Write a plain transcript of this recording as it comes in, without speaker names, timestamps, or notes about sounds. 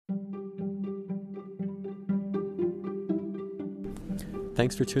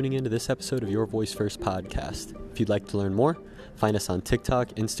Thanks for tuning in to this episode of Your Voice First podcast. If you'd like to learn more, find us on TikTok,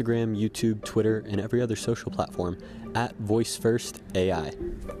 Instagram, YouTube, Twitter, and every other social platform at Voice First AI.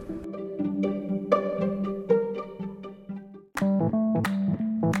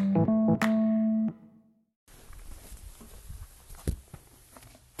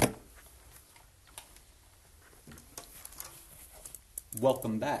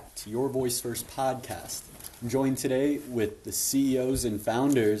 Welcome back to Your Voice First podcast. I'm joined today with the CEOs and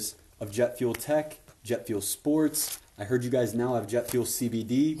founders of Jet Fuel Tech, Jet Fuel Sports. I heard you guys now have Jet Fuel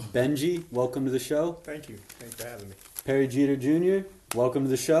CBD. Benji, welcome to the show. Thank you. Thanks for having me. Perry Jeter Jr., welcome to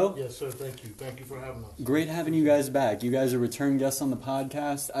the show. Yes, sir. Thank you. Thank you for having us. Great having you guys back. You guys are return guests on the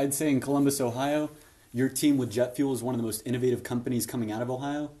podcast. I'd say in Columbus, Ohio, your team with Jet Fuel is one of the most innovative companies coming out of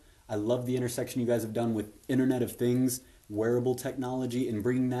Ohio. I love the intersection you guys have done with Internet of Things, wearable technology, and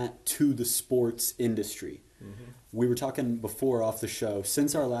bringing that to the sports industry. Mm-hmm. We were talking before off the show.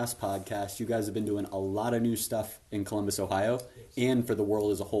 Since our last podcast, you guys have been doing a lot of new stuff in Columbus, Ohio, and for the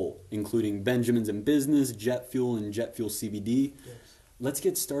world as a whole, including Benjamins in Business, Jet Fuel, and Jet Fuel CBD. Yes. Let's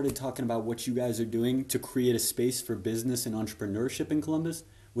get started talking about what you guys are doing to create a space for business and entrepreneurship in Columbus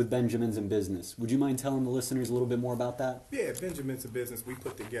with Benjamins in Business. Would you mind telling the listeners a little bit more about that? Yeah, Benjamins in Business, we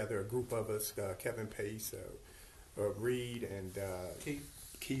put together a group of us, Kevin Pace, Reed, and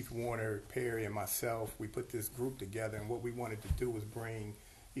Keith Warner, Perry, and myself. We put this group together, and what we wanted to do was bring,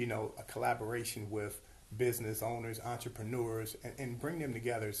 a collaboration with business owners, entrepreneurs, and bring them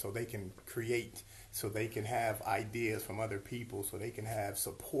together so they can create, so they can have ideas from other people, so they can have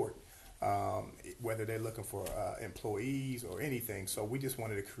support, whether they're looking for employees or anything. So we just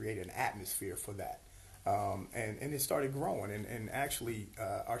wanted to create an atmosphere for that. And it started growing, and actually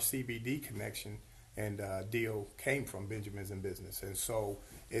our CBD connection and deal came from Benjamins in Business, and so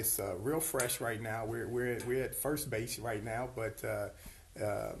it's real fresh right now. We're at first base right now, but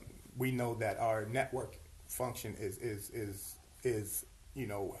we know that our network function is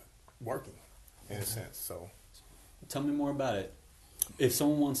working in a sense. So, tell me more about it. If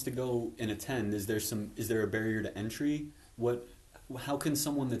someone wants to go and attend, is there a barrier to entry? How can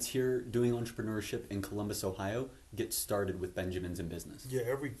someone that's here doing entrepreneurship in Columbus, Ohio, get started with Benjamins in Business? Yeah,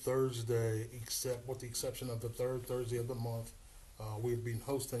 every Thursday, with the exception of the third Thursday of the month, we've been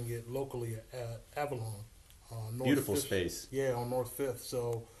hosting it locally at Avalon. Beautiful space. Yeah, on North 5th.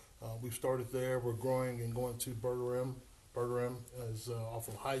 So we've started there. We're growing and going to Bergeram. Bergeram is off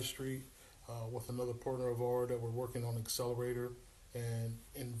of High Street with another partner of ours that we're working on Accelerator and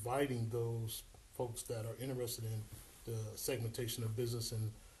inviting those folks that are interested in the segmentation of business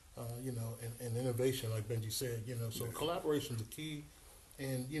and and innovation, like Benji said, so collaboration is the key.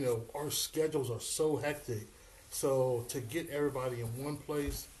 And, our schedules are so hectic. So to get everybody in one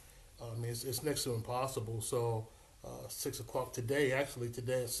place, it's next to impossible. So 6 o'clock today at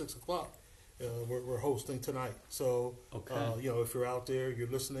 6 o'clock, we're hosting tonight. So, okay. If you're out there, you're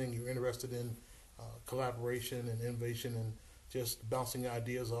listening, you're interested in collaboration and innovation and just bouncing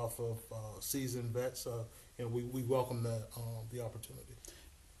ideas off of seasoned vets, we welcome the opportunity.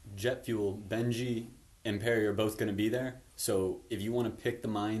 Jet Fuel, Benji, and Perry are both going to be there. So if you want to pick the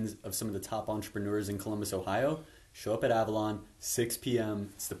minds of some of the top entrepreneurs in Columbus, Ohio, show up at Avalon, 6 p.m.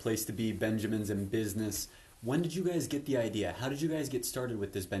 It's the place to be, Benjamins in Business. When did you guys get the idea? How did you guys get started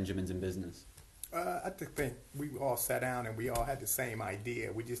with this Benjamins in Business? I think we all sat down and we all had the same idea.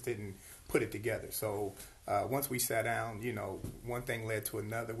 We just didn't put it together. So once we sat down, one thing led to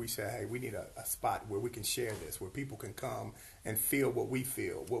another. We said, hey, we need a spot where we can share this, where people can come and feel what we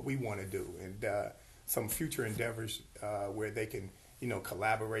feel, what we want to do, and some future endeavors where they can,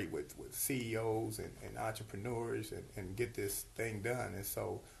 collaborate with CEOs and entrepreneurs and get this thing done. And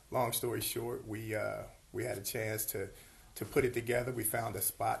so, long story short, we had a chance to put it together. We found a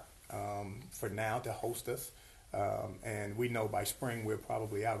spot for now to host us. And we know by spring we'll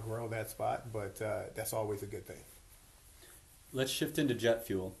probably outgrow that spot, but that's always a good thing. Let's shift into Jet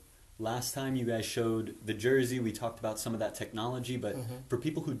Fuel. Last time you guys showed the jersey, we talked about some of that technology, but for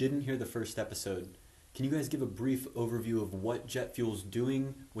people who didn't hear the first episode, can you guys give a brief overview of what Jet Fuel's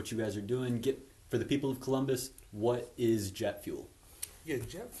doing, what you guys are doing? For the people of Columbus, what is Jet Fuel? Yeah,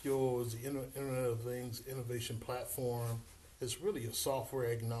 Jet Fuel is the Internet of Things innovation platform. It's really a software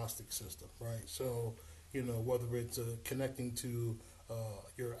agnostic system, right? So, whether it's connecting to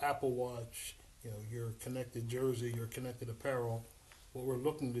your Apple Watch, your connected jersey, your connected apparel, what we're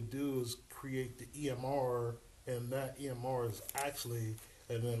looking to do is create the EMR, and that EMR is actually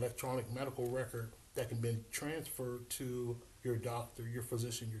an electronic medical record that can be transferred to your doctor, your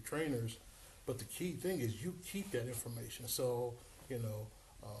physician, your trainers. But the key thing is you keep that information. So,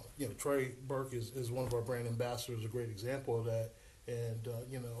 Trey Burke is one of our brand ambassadors, a great example of that. and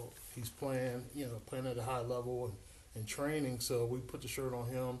he's playing at a high level and training. So we put the shirt on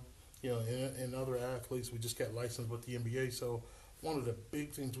him, and other athletes. We just got licensed with the NBA. So one of the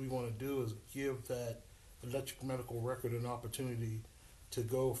big things we want to do is give that electric medical record an opportunity to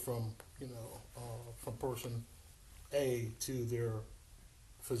go from from person A to their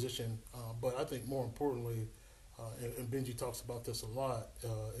physician. But I think more importantly, and Benji talks about this a lot,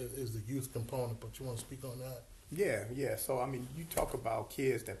 is the youth component. But you want to speak on that? Yeah. So, I mean, you talk about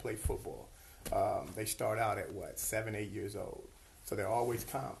kids that play football. They start out at, 7, 8 years old. So they're always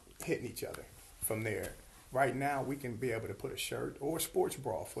hitting each other from there. Right now, we can be able to put a shirt or a sports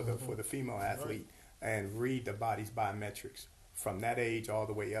bra for the female athlete and read the body's biometrics from that age all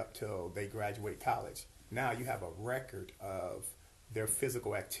the way up till they graduate college. Now you have a record of their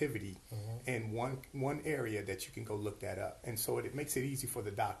physical activity in one area that you can go look that up. And so it makes it easy for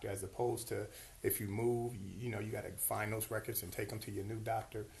the doctor, as opposed to if you move, you got to find those records and take them to your new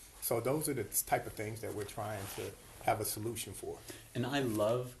doctor. So those are the type of things that we're trying to have a solution for. And I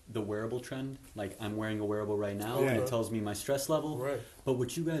love the wearable trend. Like, I'm wearing a wearable right now, and it tells me my stress level. Right. But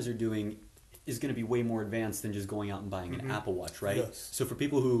what you guys are doing is going to be way more advanced than just going out and buying an Apple Watch, right? Yes. So for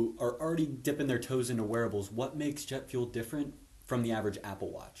people who are already dipping their toes into wearables, what makes Jet Fuel different from the average Apple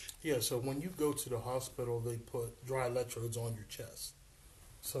Watch? Yeah, so when you go to the hospital, they put dry electrodes on your chest.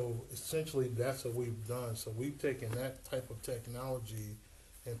 So essentially that's what we've done. So we've taken that type of technology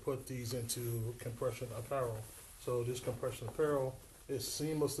and put these into compression apparel. So this compression apparel is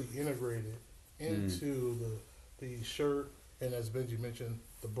seamlessly integrated into the shirt, and as Benji mentioned,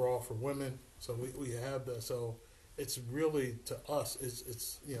 the bra for women. So we have that. So it's really, to us,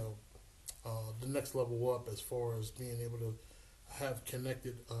 it's the next level up as far as being able to have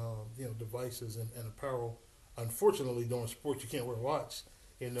connected devices and apparel. Unfortunately, during sports, you can't wear a watch.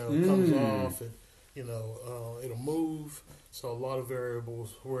 It comes off, it'll move. So a lot of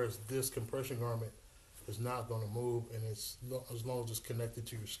variables. Whereas this compression garment is not going to move, and it's as long as it's connected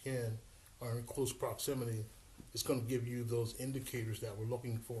to your skin or in close proximity, it's going to give you those indicators that we're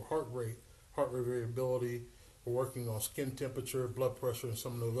looking for: heart rate variability. We're working on skin temperature, blood pressure, and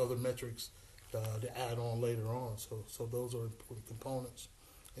some of those other metrics to add on later on. So those are important components,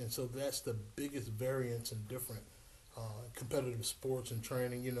 and so that's the biggest variance and different competitive sports and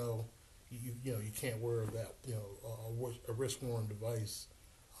training. You can't wear that a wrist worn device,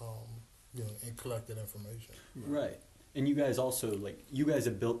 and collect that information. Right. And you guys also, you guys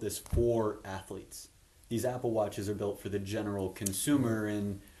have built this for athletes. These Apple Watches are built for the general consumer,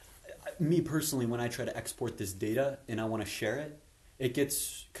 and me personally, when I try to export this data and I want to share it, it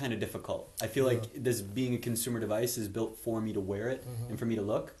gets kind of difficult. I feel like this being a consumer device is built for me to wear it and for me to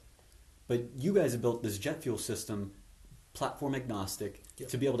look. But you guys have built this Jet Fuel system, platform agnostic,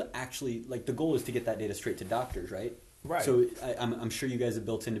 to be able to actually, the goal is to get that data straight to doctors, right? Right. So I'm sure you guys have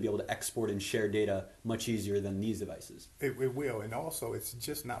built in to be able to export and share data much easier than these devices. It will, and also it's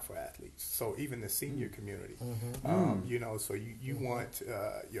just not for athletes. So even the senior community, so you want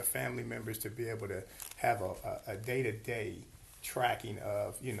your family members to be able to have a day-to-day tracking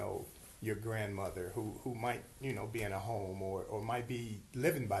of, your grandmother who might, be in a home or might be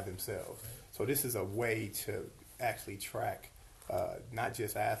living by themselves. So this is a way to actually track not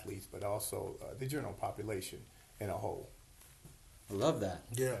just athletes, but also the general population in a whole. I love that.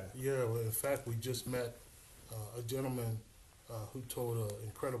 Yeah. Well, in fact, we just met a gentleman who told an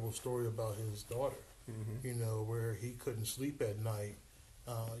incredible story about his daughter, where he couldn't sleep at night,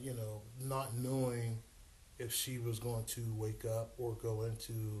 not knowing if she was going to wake up or go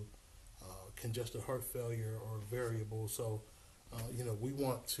into congestive heart failure or variable. So, we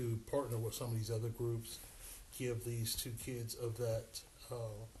want to partner with some of these other groups, give these two kids of that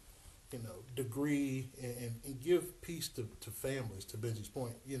degree and give peace to families, to Benji's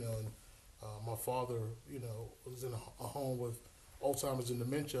point, and my father, was in a home with Alzheimer's and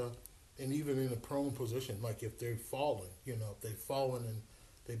dementia, and even in a prone position, like if they've fallen, if they've fallen and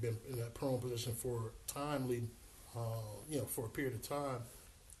they've been in that prone position for timely, for a period of time,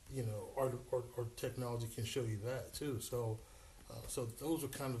 our technology can show you that too. So those are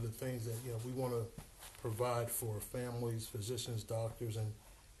kind of the things that, we want to provide for families, physicians, doctors, and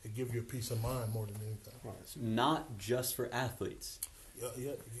give you a peace of mind more than anything. Not just for athletes.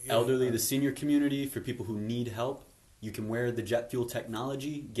 Yeah, Elderly, the senior community, for people who need help. You can wear the Jet Fuel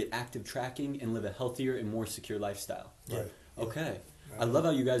technology, get active tracking, and live a healthier and more secure lifestyle. Right. Okay. I love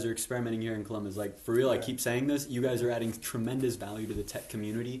how you guys are experimenting here in Columbus. For real, I keep saying this. You guys are adding tremendous value to the tech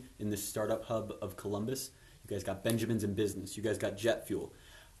community in this startup hub of Columbus. You guys got Benjamins in Business. You guys got Jet Fuel.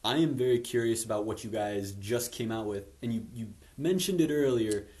 I am very curious about what you guys just came out with, and you mentioned it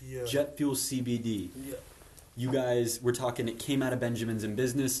earlier, Jet Fuel CBD. Yeah. You guys, we're talking, it came out of Benjamin's in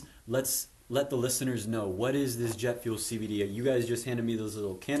Business. Let's let the listeners know, what is this Jet Fuel CBD? You guys just handed me this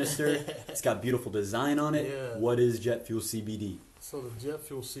little canister. It's got beautiful design on it. Yeah. What is Jet Fuel CBD? So the Jet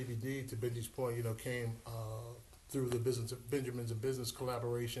Fuel CBD, to Benji's point, came through the Benjamin's and Business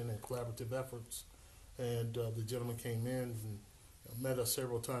collaboration and collaborative efforts. And the gentleman came in and met us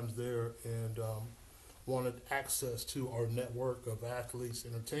several times there and wanted access to our network of athletes,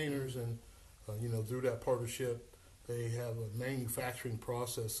 entertainers, and through that partnership, they have a manufacturing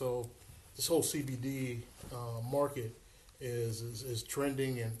process. So this whole CBD market is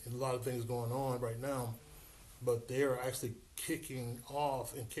trending, and a lot of things going on right now. But they are actually kicking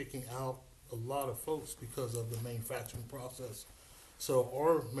off and kicking out a lot of folks because of the manufacturing process. So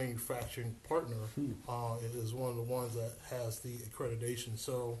our manufacturing partner is one of the ones that has the accreditation.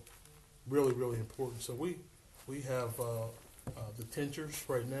 So really, really important. So we have the tinctures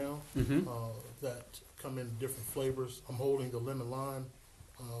right now that come in different flavors. I'm holding the lemon lime.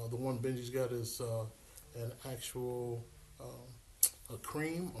 The one Benji's got is an actual a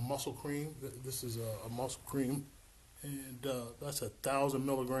cream, a muscle cream. This is a muscle cream, and that's 1,000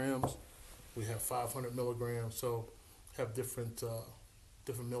 milligrams. We have 500 milligrams. So have different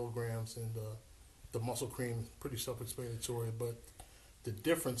milligrams, and the muscle cream is pretty self-explanatory. But the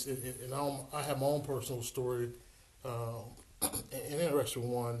difference, and I have my own personal story, an interesting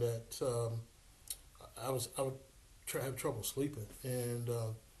one that I would have trouble sleeping, and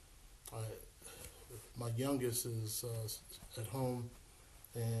my youngest is at home,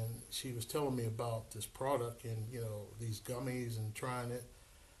 and she was telling me about this product and these gummies and trying it.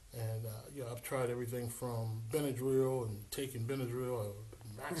 And I've tried everything from Benadryl and taking Benadryl,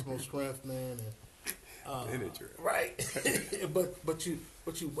 maximum strength, man, and Benadryl. right.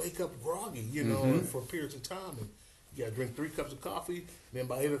 but you wake up groggy, for periods of time, and you got to drink 3 cups of coffee. And then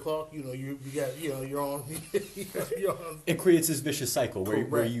by 8 o'clock, you're on. You're on. It creates this vicious cycle where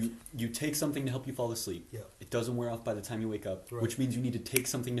Correct. you take something to help you fall asleep. Yeah. It doesn't wear off by the time you wake up, Right. which means you need to take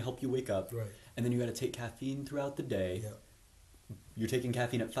something to help you wake up. Right. And then you got to take caffeine throughout the day. Yeah. You're taking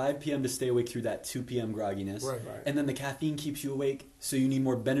caffeine at 5 p.m. to stay awake through that 2 p.m. grogginess. Right. Right. And then the caffeine keeps you awake, so you need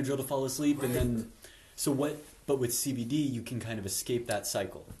more Benadryl to fall asleep. And then, but with CBD, you can kind of escape that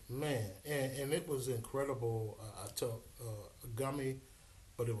cycle. Man, and it was incredible. I took a gummy,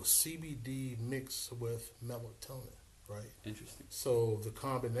 but it was CBD mixed with melatonin, right? Interesting. So the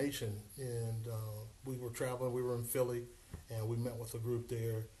combination, and we were traveling, we were in Philly, and we met with a group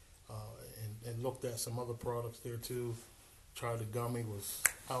there and looked at some other products there too. Tried the gummy, was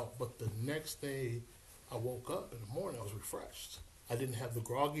out, but the next day I woke up in the morning, I was refreshed. I didn't have the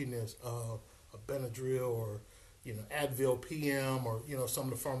grogginess of a Benadryl or Advil PM or some of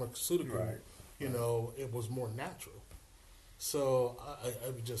the pharmaceutical. Right. It was more natural. So I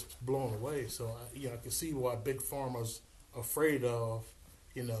was just blown away. So I can see why Big Pharma's afraid of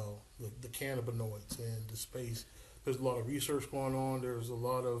the cannabinoids and the space. There's a lot of research going on. There's a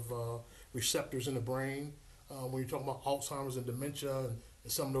lot of receptors in the brain. When you're talking about Alzheimer's and dementia and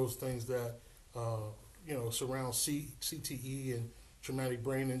some of those things that surround CTE and traumatic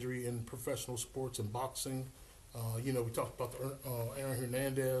brain injury in professional sports and boxing. We talked about Aaron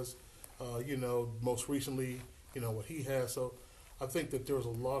Hernandez. Most recently, what he has. So I think that there's a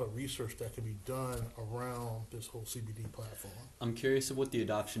lot of research that can be done around this whole CBD platform. I'm curious of what the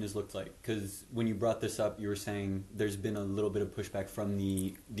adoption has looked like, because when you brought this up, you were saying there's been a little bit of pushback from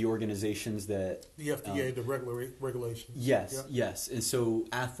the organizations that... The FDA, the regulations. Yes, Yeah. yes. And so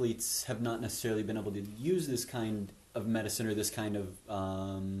athletes have not necessarily been able to use this kind of medicine or this kind of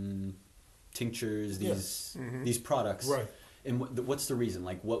tinctures, these products. Right. And what's the reason?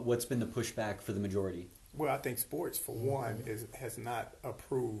 Like, what's been the pushback for the majority? Well, I think sports, for one, has not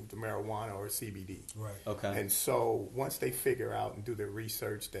approved marijuana or CBD. Right. Okay. And so once they figure out and do their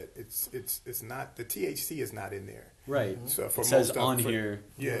research that it's not, the THC is not in there. Right. So for It says most on here,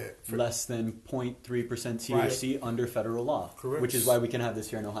 for- less than 0.3% THC under federal law. Correct. Which is why we can have this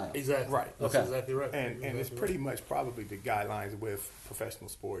here in Ohio. Exactly. Right. That's Okay. exactly right. And Exactly it's right. pretty much probably the guidelines with professional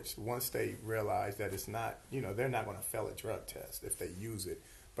sports. Once they realize that it's not, they're not going to fail a drug test if they use it.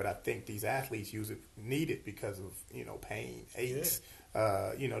 But I think these athletes need it because of, pain, aches.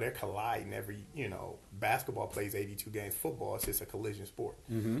 Yeah. They're colliding every, basketball plays 82 games. Football, it's just a collision sport.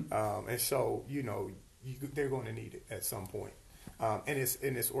 Mm-hmm. And so, they're going to need it at some point. And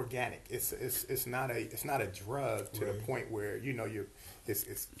it's organic. It's not a drug to the Right. point where,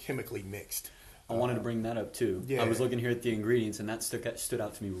 it's chemically mixed. I wanted to bring that up too. Yeah. I was looking here at the ingredients, and that stood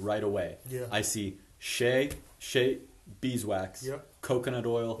out to me right away. Yeah. I see shea, beeswax, Yep. coconut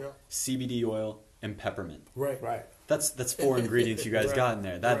oil, Yep. CBD oil, and peppermint. Right. Right. That's four ingredients you guys Right, got in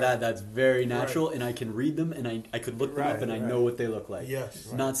there. right. That's very natural, and I can read them, and I could look them up, Right, and I right. know what they look like. Yes.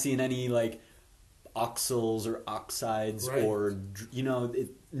 Right. Not seeing any like oxals or oxides Right. or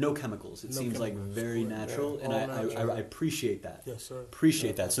no chemicals. It No seems like chemicals, very correct. natural, Yeah. and All natural. I appreciate that. Yes, sir.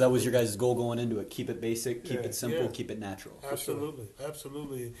 Appreciate Yeah, that. So that was your guys' goal going into it. Keep it basic, keep Yeah. it simple, Yeah. keep it natural. Absolutely,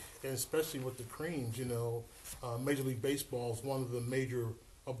 absolutely, and especially with the creams, Major League Baseball is one of the major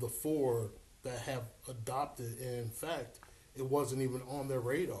of the four that have adopted. And in fact, it wasn't even on their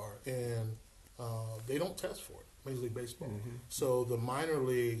radar, and they don't test for it. Major League Baseball. So the minor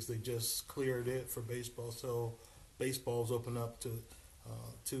leagues, they just cleared it for baseball. So baseball's open up to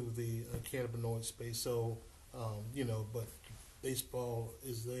the cannabinoid space. So but baseball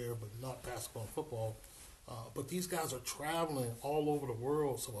is there, but not basketball and football. But these guys are traveling all over the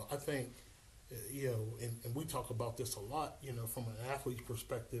world. So I think, and we talk about this a lot, from an athlete's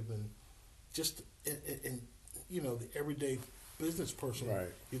perspective, and just in the everyday business person. Right.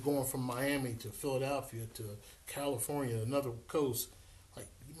 You're going from Miami to Philadelphia to California, another coast. Like,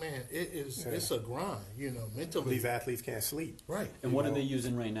 man, it's a grind, mentally. These athletes can't sleep. Right. And what You are know. they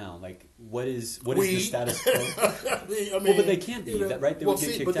using right now? Like, what is the Weed. status quo? I mean, Well, but they can't be, right? They would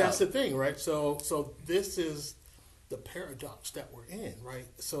get kicked but that's out. the thing, right? So this is the paradox that we're in, right?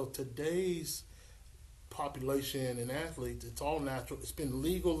 So today's population and athletes, it's all natural. It's been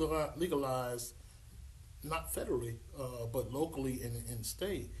legalized, not federally, but locally in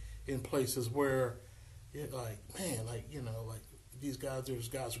state, in places where, these guys, there's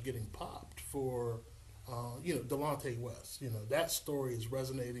guys are getting popped for, Delonte West. That story is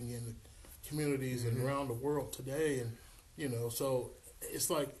resonating in the communities and around the world today, and so it's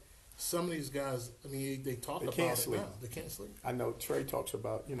like some of these guys. I mean, they talk about can't it sleep. now. They can't sleep. I know Trey talks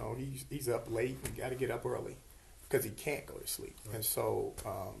about, he's up late and got to get up early because he can't go to sleep. Right. And so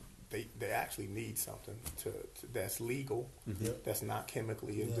they actually need something to that's legal, Yep. that's not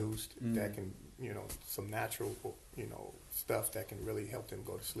chemically Yeah. induced, Mm. that can, some natural, stuff that can really help them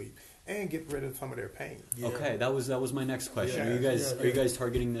go to sleep and get rid of some of their pain. Yeah. Okay, that was my next question. Yeah. Are you guys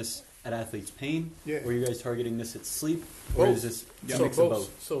targeting this at athletes' pain? Yeah. Or are you guys targeting this at sleep? Or Both. is this a So mix of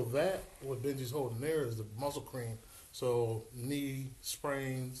both? So that what Benji's holding there is the muscle cream. So knee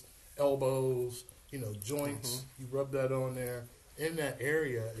sprains, elbows, joints. You rub that on there in that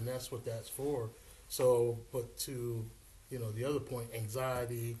area, and that's what that's for. So, but to the other point,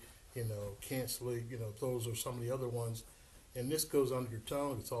 anxiety, can't sleep. Those are some of the other ones. And this goes under your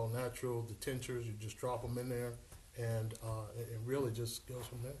tongue. It's all natural. The tinctures, you just drop them in there, and it really just goes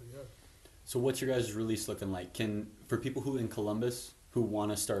from there. Yeah. So what's your guys' release looking like? For people who in Columbus who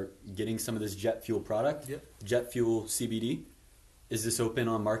want to start getting some of this jet fuel product, Yep. Jet Fuel CBD, is this open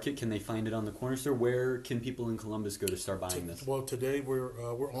on market? Can they find it on the corner store? Where can people in Columbus go to start buying this? Well, today we're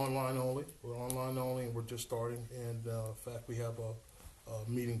online only. We're online only, and we're just starting. And in fact, we have a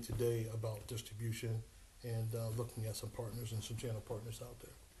meeting today about distribution and looking at some partners and some channel partners out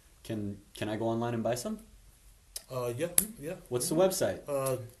there. Can I go online and buy some? Yeah. What's the website?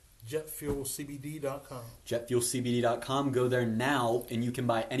 JetFuelCBD.com. JetFuelCBD.com. Go there now, and you can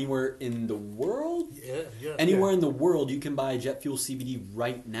buy anywhere in the world. Yeah. Anywhere in the world, you can buy Jet Fuel CBD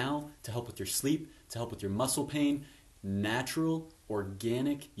right now to help with your sleep, to help with your muscle pain. Natural,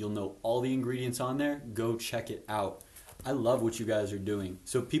 organic. You'll know all the ingredients on there. Go check it out. I love what you guys are doing.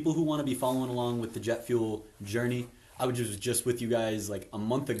 So people who want to be following along with the Jet Fuel journey, I was just with you guys like a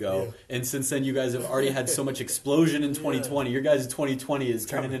month ago, Yeah. and since then you guys have already had so much explosion in 2020. Your guys' 2020 is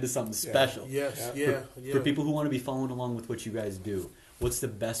turning into something special. Yes. Yeah. Yeah. For people who want to be following along with what you guys do, what's the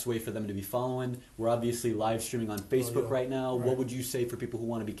best way for them to be following? We're obviously live streaming on Facebook right now. Right. What would you say for people who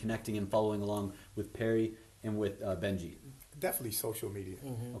want to be connecting and following along with Perry and with Benji? Definitely social media.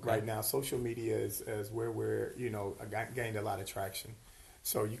 Okay. Right now, social media is where we're, gained a lot of traction.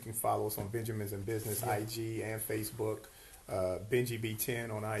 So you can follow us on Benjamins in Business, IG and Facebook, Benji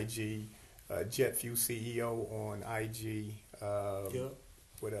B10 on IG, Jet Fuel CEO on IG.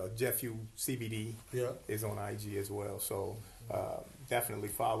 What else? Jet Fuel CBD is on IG as well. So definitely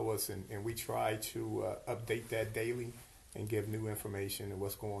follow us, and we try to update that daily and give new information and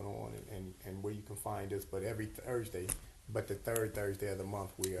what's going on and where you can find us. But every Thursday. But the third Thursday of the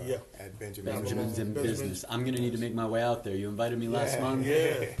month, we are at Benjamin's. Benjamin's in Benjamin's. Business. I'm going to need to make my way out there. You invited me last month. Yeah.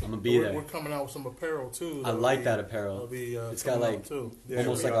 I'm going to be there. We're coming out with some apparel too. I like that apparel. That'll be, It's got coming like out, too.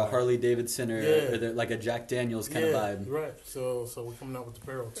 almost we like a are. Harley Davidson or Yeah. like a Jack Daniels kind of vibe. Right. So we're coming out with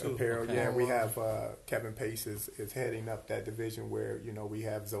apparel too. Apparel, Okay. yeah. We have Kevin Pace is heading up that division where we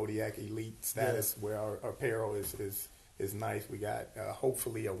have Zodiac Elite status where our apparel is nice. We got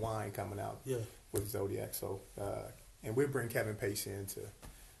hopefully a wine coming out with Zodiac. So and we'll bring Kevin Pace in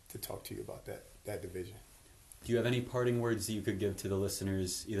to talk to you about that division. Do you have any parting words that you could give to the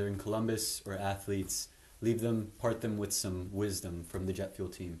listeners, either in Columbus or athletes? Part them with some wisdom from the Jet Fuel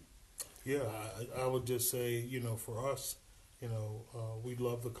team. Yeah, I would just say, for us, we'd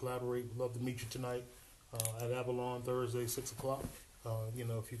love to collaborate. We'd love to meet you tonight at Avalon Thursday, 6 o'clock.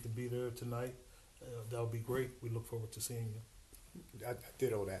 If you can be there tonight, that would be great. We look forward to seeing you. I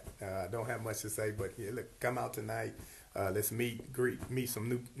ditto that. I don't have much to say, but yeah, look, come out tonight. Let's meet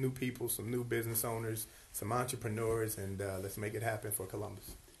some new people, some new business owners, some entrepreneurs, and let's make it happen for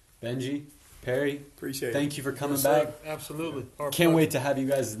Columbus. Benji, Perry, appreciate it. Thank you for coming Yes, back. sir. Absolutely. Can't wait to have you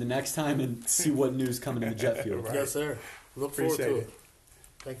guys the next time and see what news coming to the Jet Fuel. Right. Yes, sir. Look forward to Appreciate it.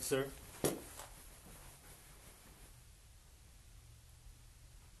 Thank you, sir.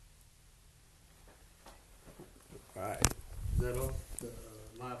 All right. Is that all? The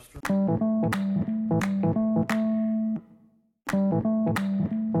live stream?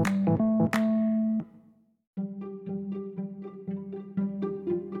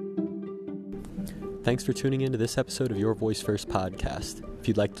 Thanks for tuning in to this episode of Your Voice First podcast. If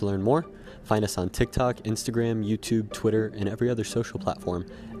you'd like to learn more, find us on TikTok, Instagram, YouTube, Twitter, and every other social platform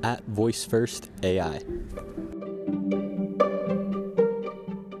at VoiceFirstAI.